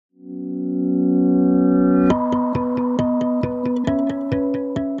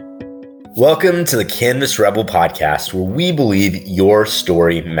Welcome to the Canvas Rebel podcast, where we believe your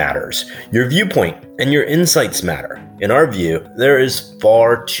story matters. Your viewpoint and your insights matter. In our view, there is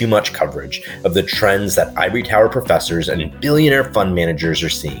far too much coverage of the trends that ivory tower professors and billionaire fund managers are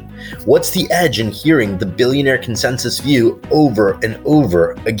seeing. What's the edge in hearing the billionaire consensus view over and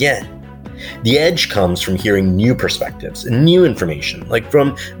over again? The edge comes from hearing new perspectives and new information, like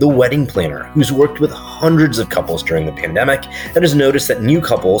from the wedding planner who's worked with hundreds of couples during the pandemic and has noticed that new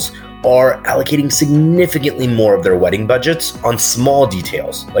couples are allocating significantly more of their wedding budgets on small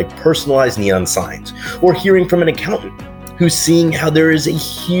details like personalized neon signs, or hearing from an accountant who's seeing how there is a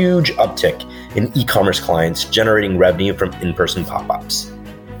huge uptick in e-commerce clients generating revenue from in-person pop-ups.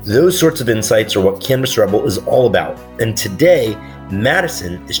 Those sorts of insights are what Canvas Rebel is all about, and today,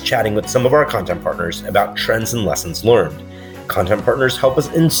 Madison is chatting with some of our content partners about trends and lessons learned. Content partners help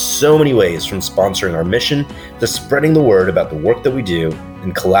us in so many ways, from sponsoring our mission to spreading the word about the work that we do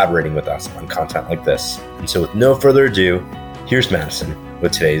and collaborating with us on content like this. And so with no further ado, here's Madison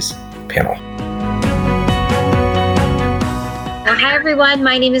with today's panel. Hi, everyone.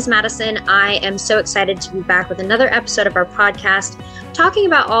 My name is Madison. I am so excited to be back with another episode of our podcast, talking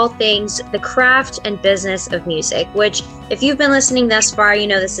about all things the craft and business of music, which, if you've been listening thus far, you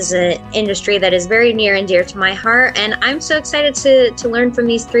know this is an industry that is very near and dear to my heart. And I'm so excited to learn from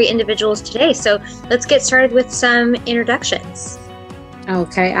these three individuals today. So let's get started with some introductions.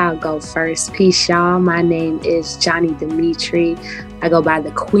 Okay, I'll go first. Peace, y'all. My name is Johnny Dimitri. I go by the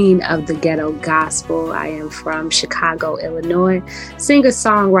Queen of the Ghetto Gospel. I am from Chicago, Illinois. Singer,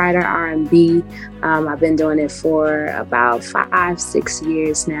 songwriter, R&B. I've been doing it for about 5-6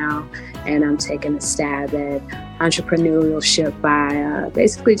 years now, and I'm taking a stab at entrepreneurship by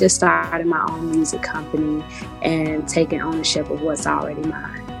basically just starting my own music company and taking ownership of what's already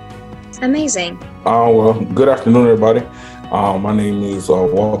mine. Amazing. Well, good afternoon, everybody. My name is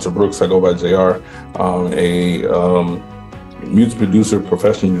Walter Brooks. I go by JR. A music producer,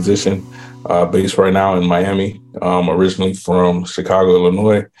 professional musician, based right now in Miami. Originally from Chicago,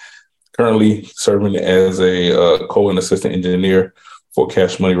 Illinois. Currently serving as a co-and assistant engineer for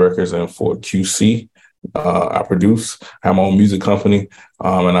Cash Money Records and for QC. I produce, have my own music company,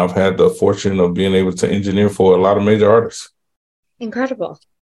 and I've had the fortune of being able to engineer for a lot of major artists. Incredible.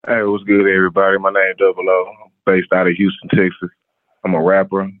 Hey, what's good, everybody? My name is Double O. I'm based out of Houston, Texas. I'm a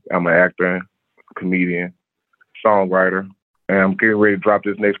rapper. I'm an actor, comedian, songwriter. And I'm getting ready to drop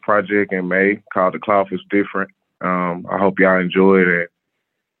this next project in May called The Cloth is Different. I hope y'all enjoy it and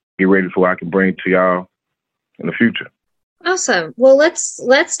get ready for what I can bring to y'all in the future. Awesome. Well, let's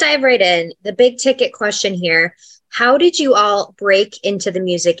dive right in. The big ticket question here. How did you all break into the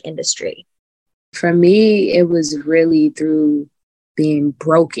music industry? For me, it was really through being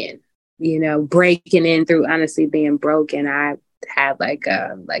broken, breaking in through honestly being broken. I had like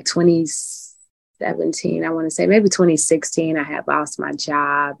 2017, I want to say maybe 2016, I had lost my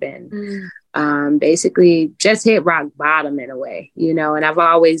job and basically just hit rock bottom in a way, and I've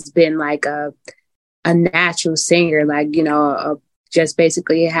always been like a natural singer, just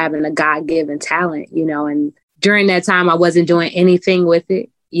basically having a God-given talent, and during that time I wasn't doing anything with it.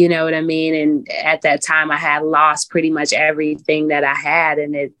 You know what I mean? And at that time I had lost pretty much everything that I had,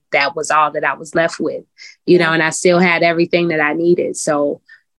 and that was all that I was left with, and I still had everything that I needed. So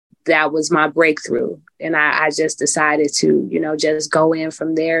that was my breakthrough. And I just decided to, just go in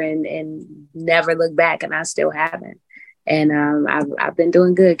from there and never look back. And I still haven't. And I've been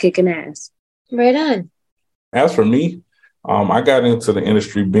doing good, kicking ass. Right on. As for me, I got into the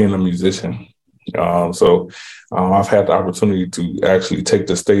industry being a musician. So I've had the opportunity to actually take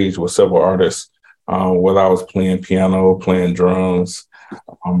the stage with several artists, whether I was playing piano, playing drums,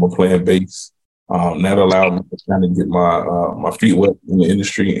 or playing bass. That allowed me to kind of get my feet wet in the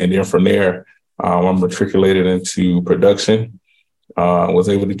industry. And then from there, I'm matriculated into production. Was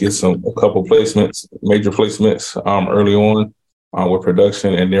able to get a couple placements, major placements early on with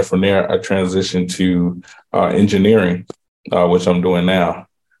production. And then from there, I transitioned to engineering, which I'm doing now.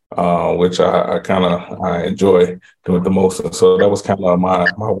 Which I enjoy doing the most. And so that was kind of my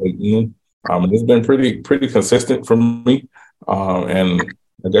way in. And it's been pretty consistent for me. And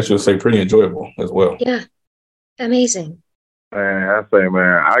I guess you would say pretty enjoyable as well. Yeah. Amazing. Man,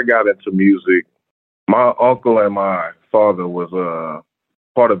 I got into music. My uncle and my father was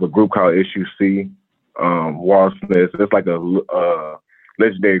part of a group called SUC, Wall Smith. It's like a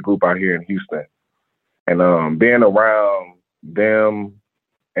legendary group out here in Houston. And being around them,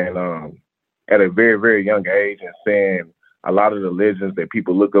 and at a very, very young age, and seeing a lot of the legends that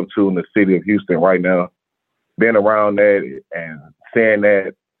people look up to in the city of Houston right now, being around that and seeing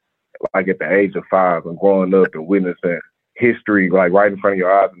that like at the age of 5 and growing up and witnessing history like right in front of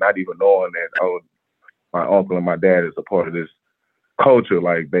your eyes, and not even knowing that, oh, my uncle and my dad is a part of this culture.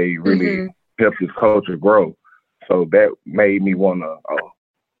 Like, they really helped this culture grow. So that made me want to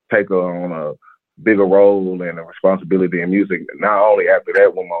take on a bigger role and a responsibility in music. Not only after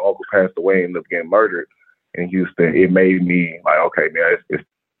that, when my uncle passed away and ended up getting murdered in Houston, it made me like, okay, man,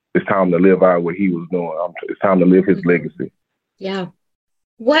 it's time to live out what he was doing. It's time to live his legacy. Yeah.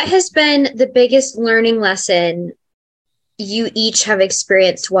 What has been the biggest learning lesson you each have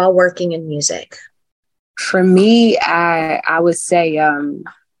experienced while working in music? For me, I would say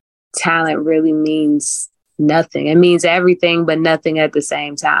talent really means nothing. It means everything, but nothing at the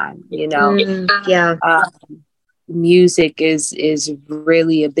same time, you know? Yeah. Music is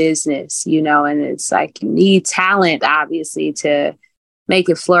really a business, you know, and it's like you need talent, obviously, to make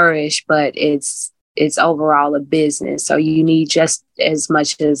it flourish, but it's overall a business. So you need just as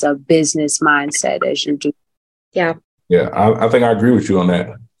much as a business mindset as you do. Yeah. Yeah, I think I agree with you on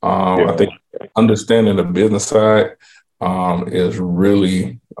that. I think understanding the business side is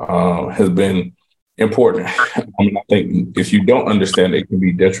really has been important. I mean, I think if you don't understand it, can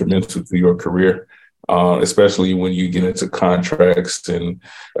be detrimental to your career, especially when you get into contracts and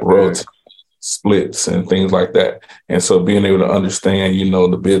royalty splits and things like that. And so being able to understand, you know,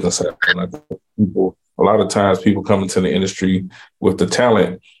 the business side. And I think a lot of times people come into the industry with the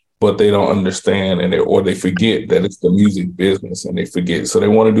talent, but they don't understand or they forget that it's the music business, and they forget. So they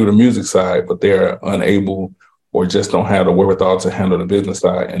want to do the music side, but they're unable or just don't have the wherewithal to handle the business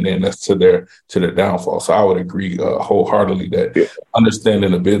side. And then that's to their downfall. So I would agree wholeheartedly that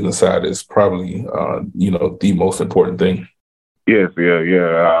understanding the business side is probably, the most important thing. Yes,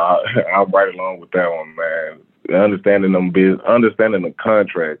 yeah. I'm right along with that one, man. Understanding the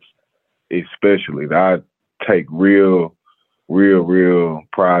contracts, especially. I take real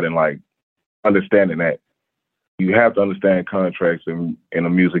pride in like understanding that. You have to understand contracts in a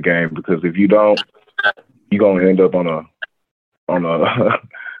music game, because if you don't, you're gonna end up on a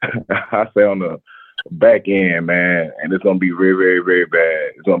I say on the back end, man, and it's gonna be very, very, very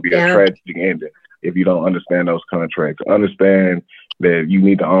bad. It's gonna be a tragic ending if you don't understand those contracts. Understand that you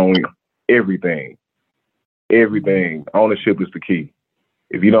need to own everything. Everything. Ownership is the key.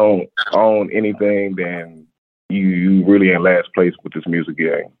 If you don't own anything, then you really in last place with this music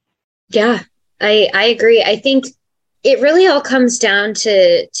game. Yeah, I agree. I think it really all comes down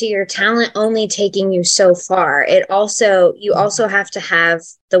to your talent only taking you so far. You also have to have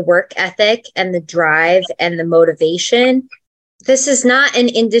the work ethic and the drive and the motivation. This is not an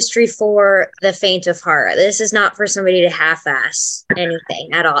industry for the faint of heart. This is not for somebody to half-ass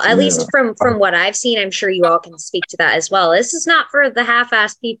anything at all. At least from what I've seen, I'm sure you all can speak to that as well. This is not for the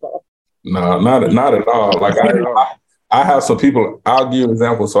half-ass people. No, not at all. Like I have some people, I'll give you an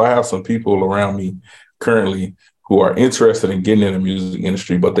example. So I have some people around me currently who are interested in getting in the music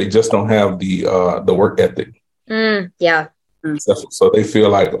industry, but they just don't have the work ethic. Yeah. So they feel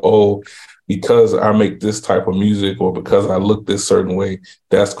like, oh, because I make this type of music or because I look this certain way,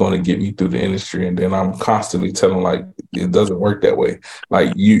 that's going to get me through the industry. And then I'm constantly telling like, it doesn't work that way.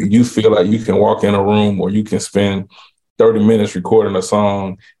 Like you feel like you can walk in a room or you can spend 30 minutes recording a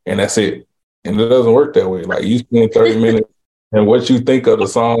song and that's it. And it doesn't work that way. Like you spend 30 minutes and what you think of the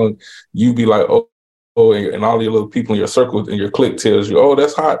song, you be like, oh, and all your little people in your circle and your clique tells you, oh,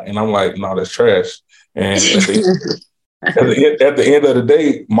 that's hot. And I'm like, no, that's trash. And at the end of the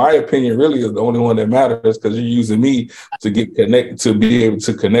day, my opinion really is the only one that matters, because you're using me to get connected, to be able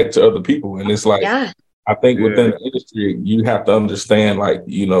to connect to other people. And it's like, I think within the industry, you have to understand, like,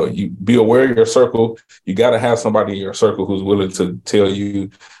 you know, you be aware of your circle. You got to have somebody in your circle who's willing to tell you,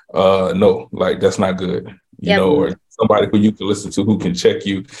 no, like, that's not good, you know, or somebody who you can listen to, who can check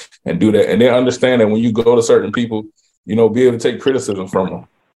you and do that. And then understand that when you go to certain people, you know, be able to take criticism from them.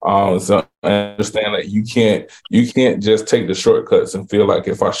 So I understand that you can't just take the shortcuts and feel like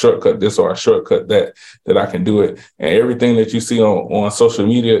if I shortcut this or I shortcut that I can do it. And everything that you see on social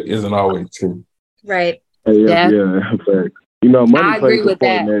media isn't always true. Right. Yeah. In fact, you know, money plays a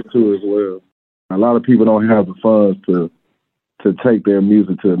part in that too as well. A lot of people don't have the funds to take their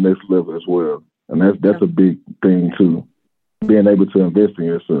music to the next level as well, and that's a big thing too. Being able to invest in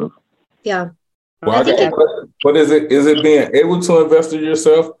yourself. Yeah. Well, I got a question. But is it being able to invest in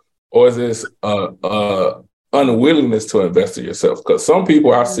yourself, or is this unwillingness to invest in yourself? Because some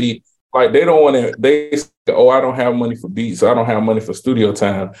people I see, like, they don't want to. They say, "Oh, I don't have money for beats. I don't have money for studio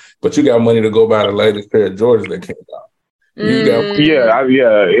time." But you got money to go buy the latest pair of Jordans that came out. You got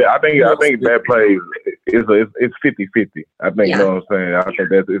I think that plays it's 50-50. I think you know what I'm saying. I think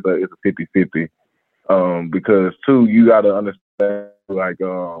it's a 50-50. Because too, you got to understand, like,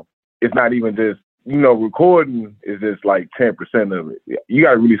 it's not even just recording is just like 10% of it. You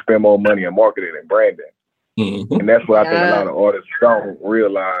got to really spend more money on marketing and branding. Mm-hmm. And that's what I think a lot of artists don't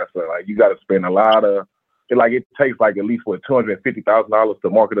realize. So, like, you got to spend a lot of, it takes like at least $250,000 to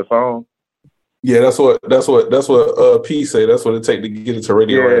market a song. Yeah, that's what P say. That's what it take to get it to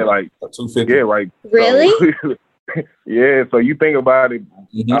radio. Yeah, right? like $250. Yeah, right. Really? So, yeah. So you think about it,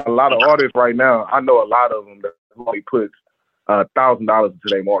 Mm-hmm. a lot of artists right now. I know a lot of them that only puts $1,000 into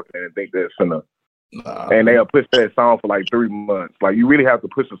their marketing and think that's enough. And they'll push that song for like 3 months. Like, you really have to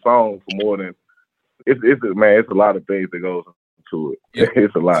push a song for more than it's a lot of things that goes into it. Yeah.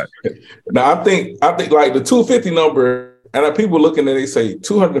 It's a lot. Now I think like the 250 number, and people looking at it, they say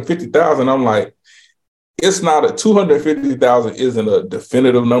 250,000. I'm like, it's not a 250,000 isn't a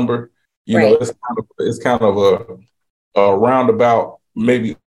definitive number. You know, it's kind of a roundabout,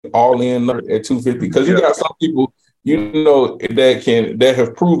 maybe all in number at 250, because you got some people, that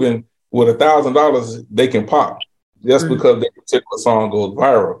have proven with $1,000 they can pop just because their particular song goes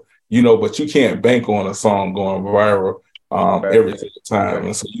viral. But you can't bank on a song going viral every single time.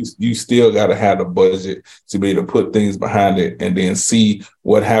 And so you still got to have the budget to be able to put things behind it and then see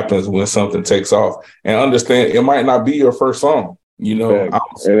what happens when something takes off and understand it might not be your first song, and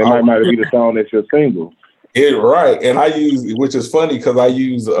it might be the song that's your single. Right. And I use, which is funny because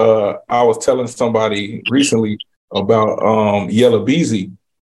I was telling somebody recently about Yella Beezy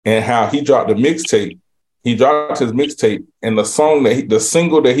and how he dropped a mixtape. He dropped his mixtape, and the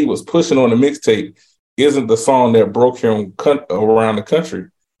single that he was pushing on the mixtape isn't the song that broke him around the country.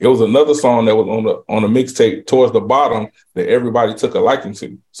 It was another song that was on the mixtape towards the bottom that everybody took a liking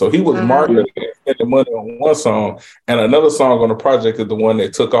to. So he was marketing and spending money on one song, and another song on the project is the one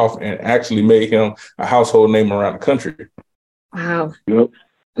that took off and actually made him a household name around the country. Wow. Yep.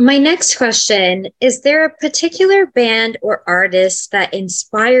 My next question, is there a particular band or artist that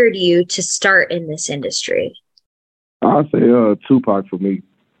inspired you to start in this industry? I'll say Tupac for me.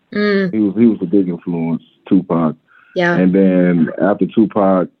 He was a big influence, Tupac. Yeah. And then after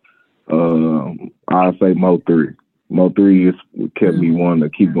Tupac, I'll say Mo3. Mo3 is what kept me wanting to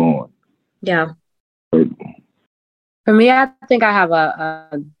keep going. Yeah. For me, I think I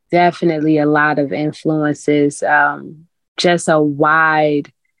have definitely a lot of influences, just a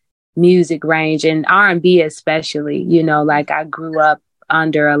wide music range, and R&B especially. Like, I grew up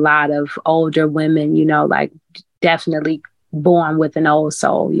under a lot of older women, like definitely born with an old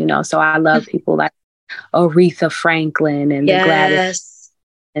soul, so I love people like Aretha Franklin and the Gladys,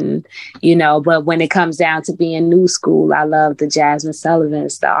 and but when it comes down to being new school, I love the Jasmine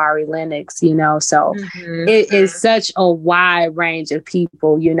Sullivans, the Ari Lennox, so it is such a wide range of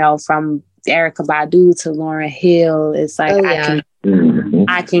people, from Erykah Badu to Lauryn Hill. It's like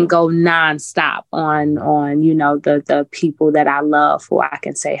I can go nonstop on the people that I love, who I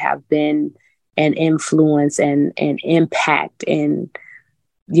can say have been an influence and impact in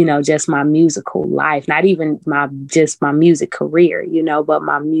just my musical life, not even my music career, but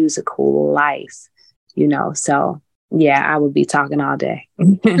my musical life, so yeah, I would be talking all day.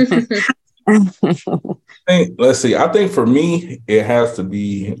 Let's see. I think for me, it has to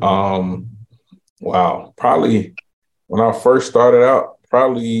be, probably when I first started out,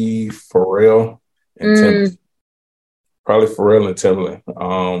 probably Pharrell and Timbaland. Probably Pharrell and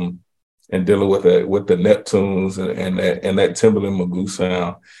Timbaland, and dealing with the Neptunes and that Timbaland Magoo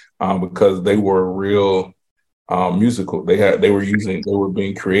sound, because they were real musical. They were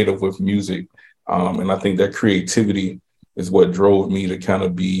being creative with music, and I think that creativity is what drove me to kind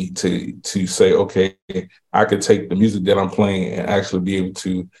of to say, okay, I could take the music that I'm playing and actually be able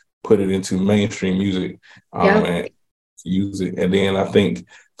to put it into mainstream music, and use it. And then I think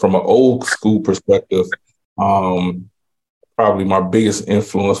from an old school perspective, probably my biggest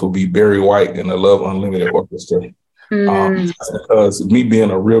influence would be Barry White and the Love Unlimited Orchestra. Because me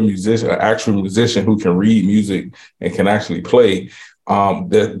being a real musician, an actual musician who can read music and can actually play,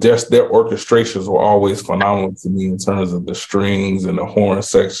 their orchestrations were always phenomenal to me in terms of the strings and the horn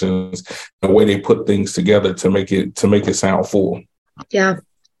sections, the way they put things together to make it sound full. Yeah,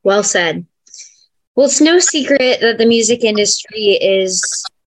 well said. Well, it's no secret that the music industry is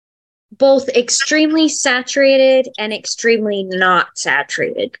both extremely saturated and extremely not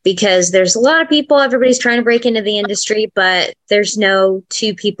saturated, because there's a lot of people, everybody's trying to break into the industry, but there's no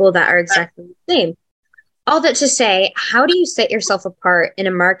two people that are exactly the same. All that to say, how do you set yourself apart in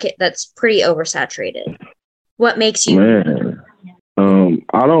a market that's pretty oversaturated? What makes you? Man,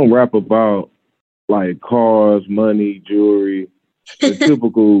 I don't rap about like cars, money, jewelry, the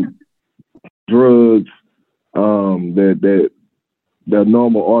typical drugs that the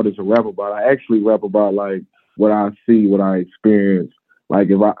normal artists will rap about. I actually rap about like what I see, what I experience. Like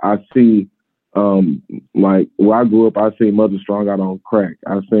if I see Like where I grew up, I seen mothers strung out on crack.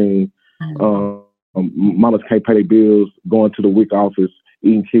 I seen mamas can't pay their bills, going to the WIC office,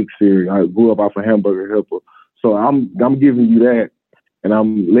 eating kick cereal. I grew up off a hamburger helper. So I'm giving you that, and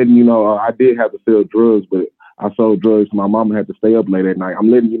I'm letting you know I did have to sell drugs, but I sold drugs. My mama had to stay up late at night. I'm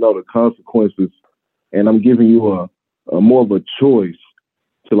letting you know the consequences, and I'm giving you a more of a choice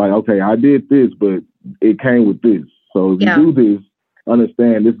to like, okay, I did this, but it came with this. So if you do this,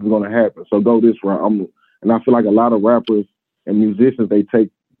 understand this is going to happen. So go this route. And I feel like a lot of rappers and musicians, they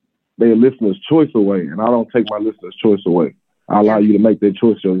take their listeners' choice away, and I don't take my listeners' choice away. I allow you to make that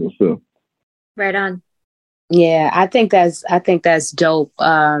choice yourself. Right on. Yeah, I think that's dope.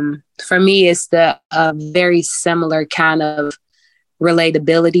 For me, it's the very similar kind of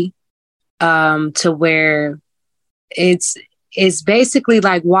relatability to where it's basically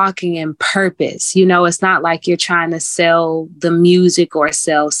like walking in purpose. You know, it's not like you're trying to sell the music or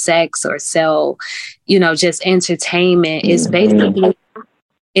sell sex or sell, you know, just entertainment. It's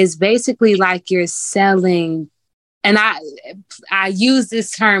basically like you're selling, and I use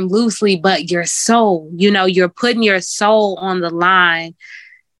this term loosely, but your soul. You know, you're putting your soul on the line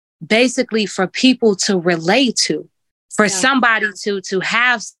basically for people to relate to, for somebody to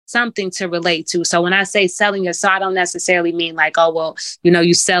have something to relate to. So when I say selling your soul, I don't necessarily mean like, oh, well, you know,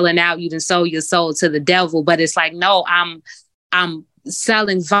 you selling out, you done sold your soul to the devil. But it's like, no, I'm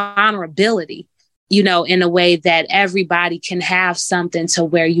selling vulnerability, you know, in a way that everybody can have something to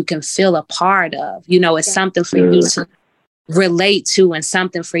where you can feel a part of. You know, it's something for you to relate to and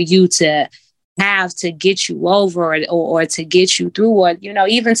something for you to have to get you over or to get you through, or, you know,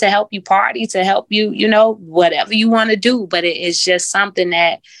 even to help you party, to help you, you know, whatever you want to do. But it's just something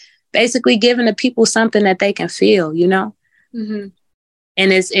that basically giving the people something that they can feel, you know. Mm-hmm.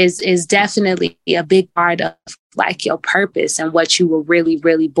 And it's definitely a big part of like your purpose and what you were really,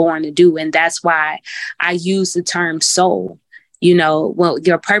 really born to do. And that's why I use the term soul. You know, well,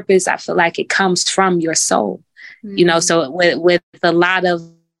 your purpose, I feel like it comes from your soul, you know, so with a lot of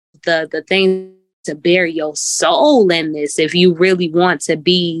the things to bear your soul in this, if you really want to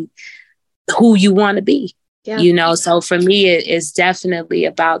be who you want to be, you know. So for me, it's definitely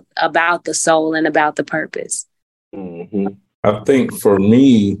about the soul and about the purpose. Mm-hmm. I think for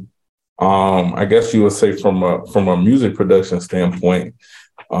me, I guess you would say from a music production standpoint,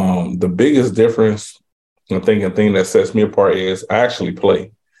 the biggest difference, I think, a thing that sets me apart is I actually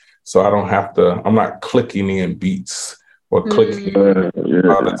play. So I don't have to, I'm not clicking in beats or clicking all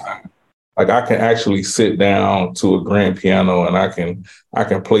the time. Like I can actually sit down to a grand piano and I can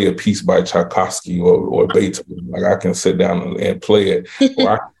play a piece by Tchaikovsky or Beethoven. Like I can sit down and play it,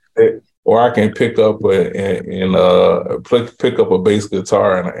 or I can pick up pick up a bass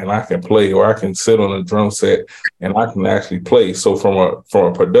guitar and I can play, or I can sit on a drum set and I can actually play. So from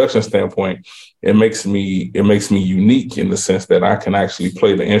a production standpoint, it makes me unique in the sense that I can actually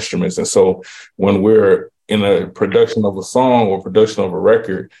play the instruments. And so when we're in a production of a song or production of a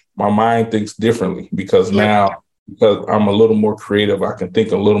record, my mind thinks differently because now, because I'm a little more creative, I can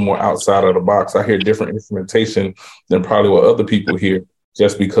think a little more outside of the box. I hear different instrumentation than probably what other people hear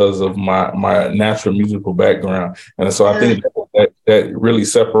just because of my natural musical background. And so I think that really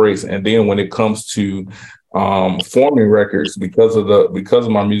separates. And then when it comes to forming records, because of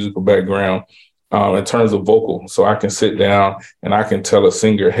my musical background, in terms of vocal, so I can sit down and I can tell a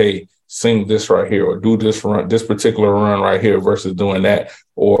singer, hey, sing this right here, or do this particular run right here versus doing that.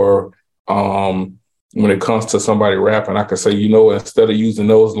 Or when it comes to somebody rapping, I can say, you know, instead of using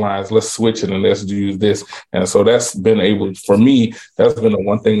those lines, let's switch it and let's use this. And so that's been able, for me, that's been the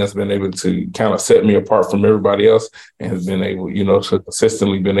one thing that's been able to kind of set me apart from everybody else and has been able, you know, to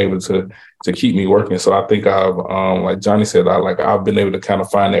consistently been able to keep me working. So I think I've, like Johnny said, I've been able to kind of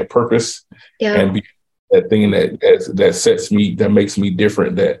find that purpose and be that thing that sets me, that makes me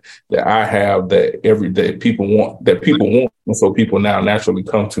different, that I have, that people want, and so people now naturally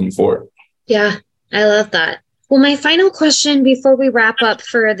come to me for it. Yeah, I love that. Well, my final question before we wrap up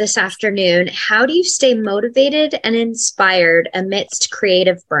for this afternoon: how do you stay motivated and inspired amidst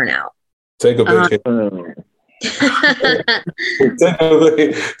creative burnout? Take a vacation.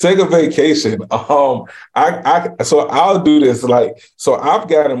 Take a vacation. So I'll do this. So I've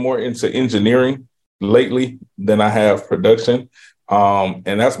gotten more into engineering lately than I have production.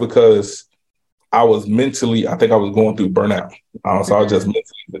 And that's because I think I was going through burnout. So I was just mentally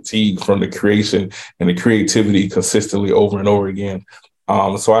fatigued from the creation and the creativity consistently over and over again.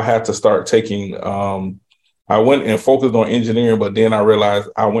 So I had to start taking, I went and focused on engineering, but then I realized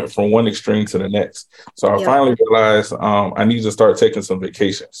I went from one extreme to the next. So I finally realized I need to start taking some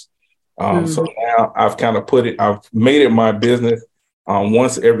vacations. So now I've kind of I've made it my business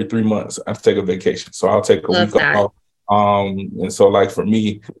once every 3 months, I take a vacation. So I'll take a week off. And so like for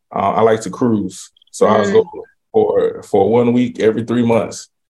me, I like to cruise. So I was going for 1 week every 3 months.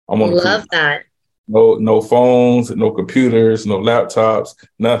 I'm on Love that. No phones, no computers, no laptops,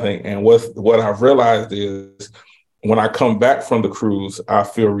 nothing. And what I've realized is when I come back from the cruise, I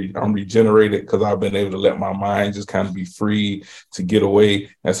feel I'm regenerated because I've been able to let my mind just kind of be free to get away.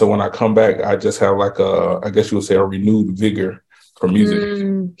 And so when I come back, I just have like I guess you would say a renewed vigor for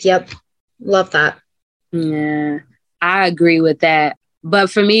music. Yep. Love that. Yeah, I agree with that. But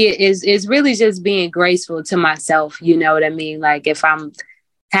for me, it's really just being graceful to myself. You know what I mean? Like if I'm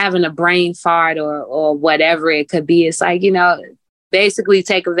having a brain fart or whatever it could be, it's like, basically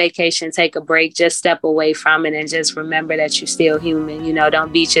take a vacation, take a break, just step away from it and just remember that you're still human.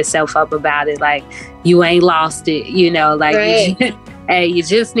 Don't beat yourself up about it. Like you ain't lost it, like right. Hey, you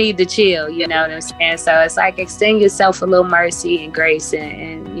just need to chill, you know what I'm saying? So it's like extend yourself a little mercy and grace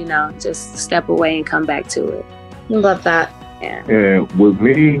and just step away and come back to it. Love that. Yeah. And with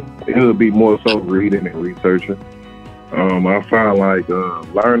me, it'll be more so reading and researching. I find like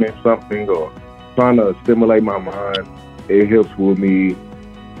learning something or trying to stimulate my mind, it helps with me.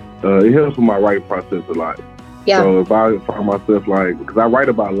 It helps with my writing process a lot. Yeah. So if I find myself because I write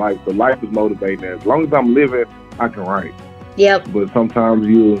about life, so life is motivating. As long as I'm living, I can write. Yep. But sometimes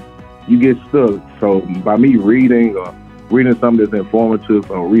you get stuck. So by me reading or reading something that's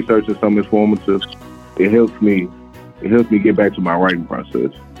informative or researching something informative, it helps me get back to my writing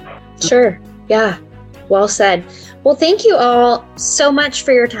process. Sure. Yeah. Well said. Well, thank you all so much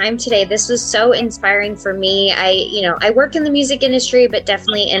for your time today. This was so inspiring for me. I work in the music industry, but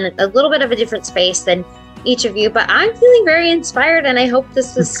definitely in a little bit of a different space than each of you. But I'm feeling very inspired, and I hope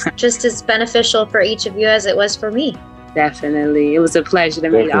this was just as beneficial for each of you as it was for me. Definitely. It was a pleasure to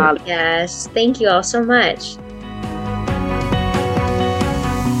meet all. Yes. Thank you all so much.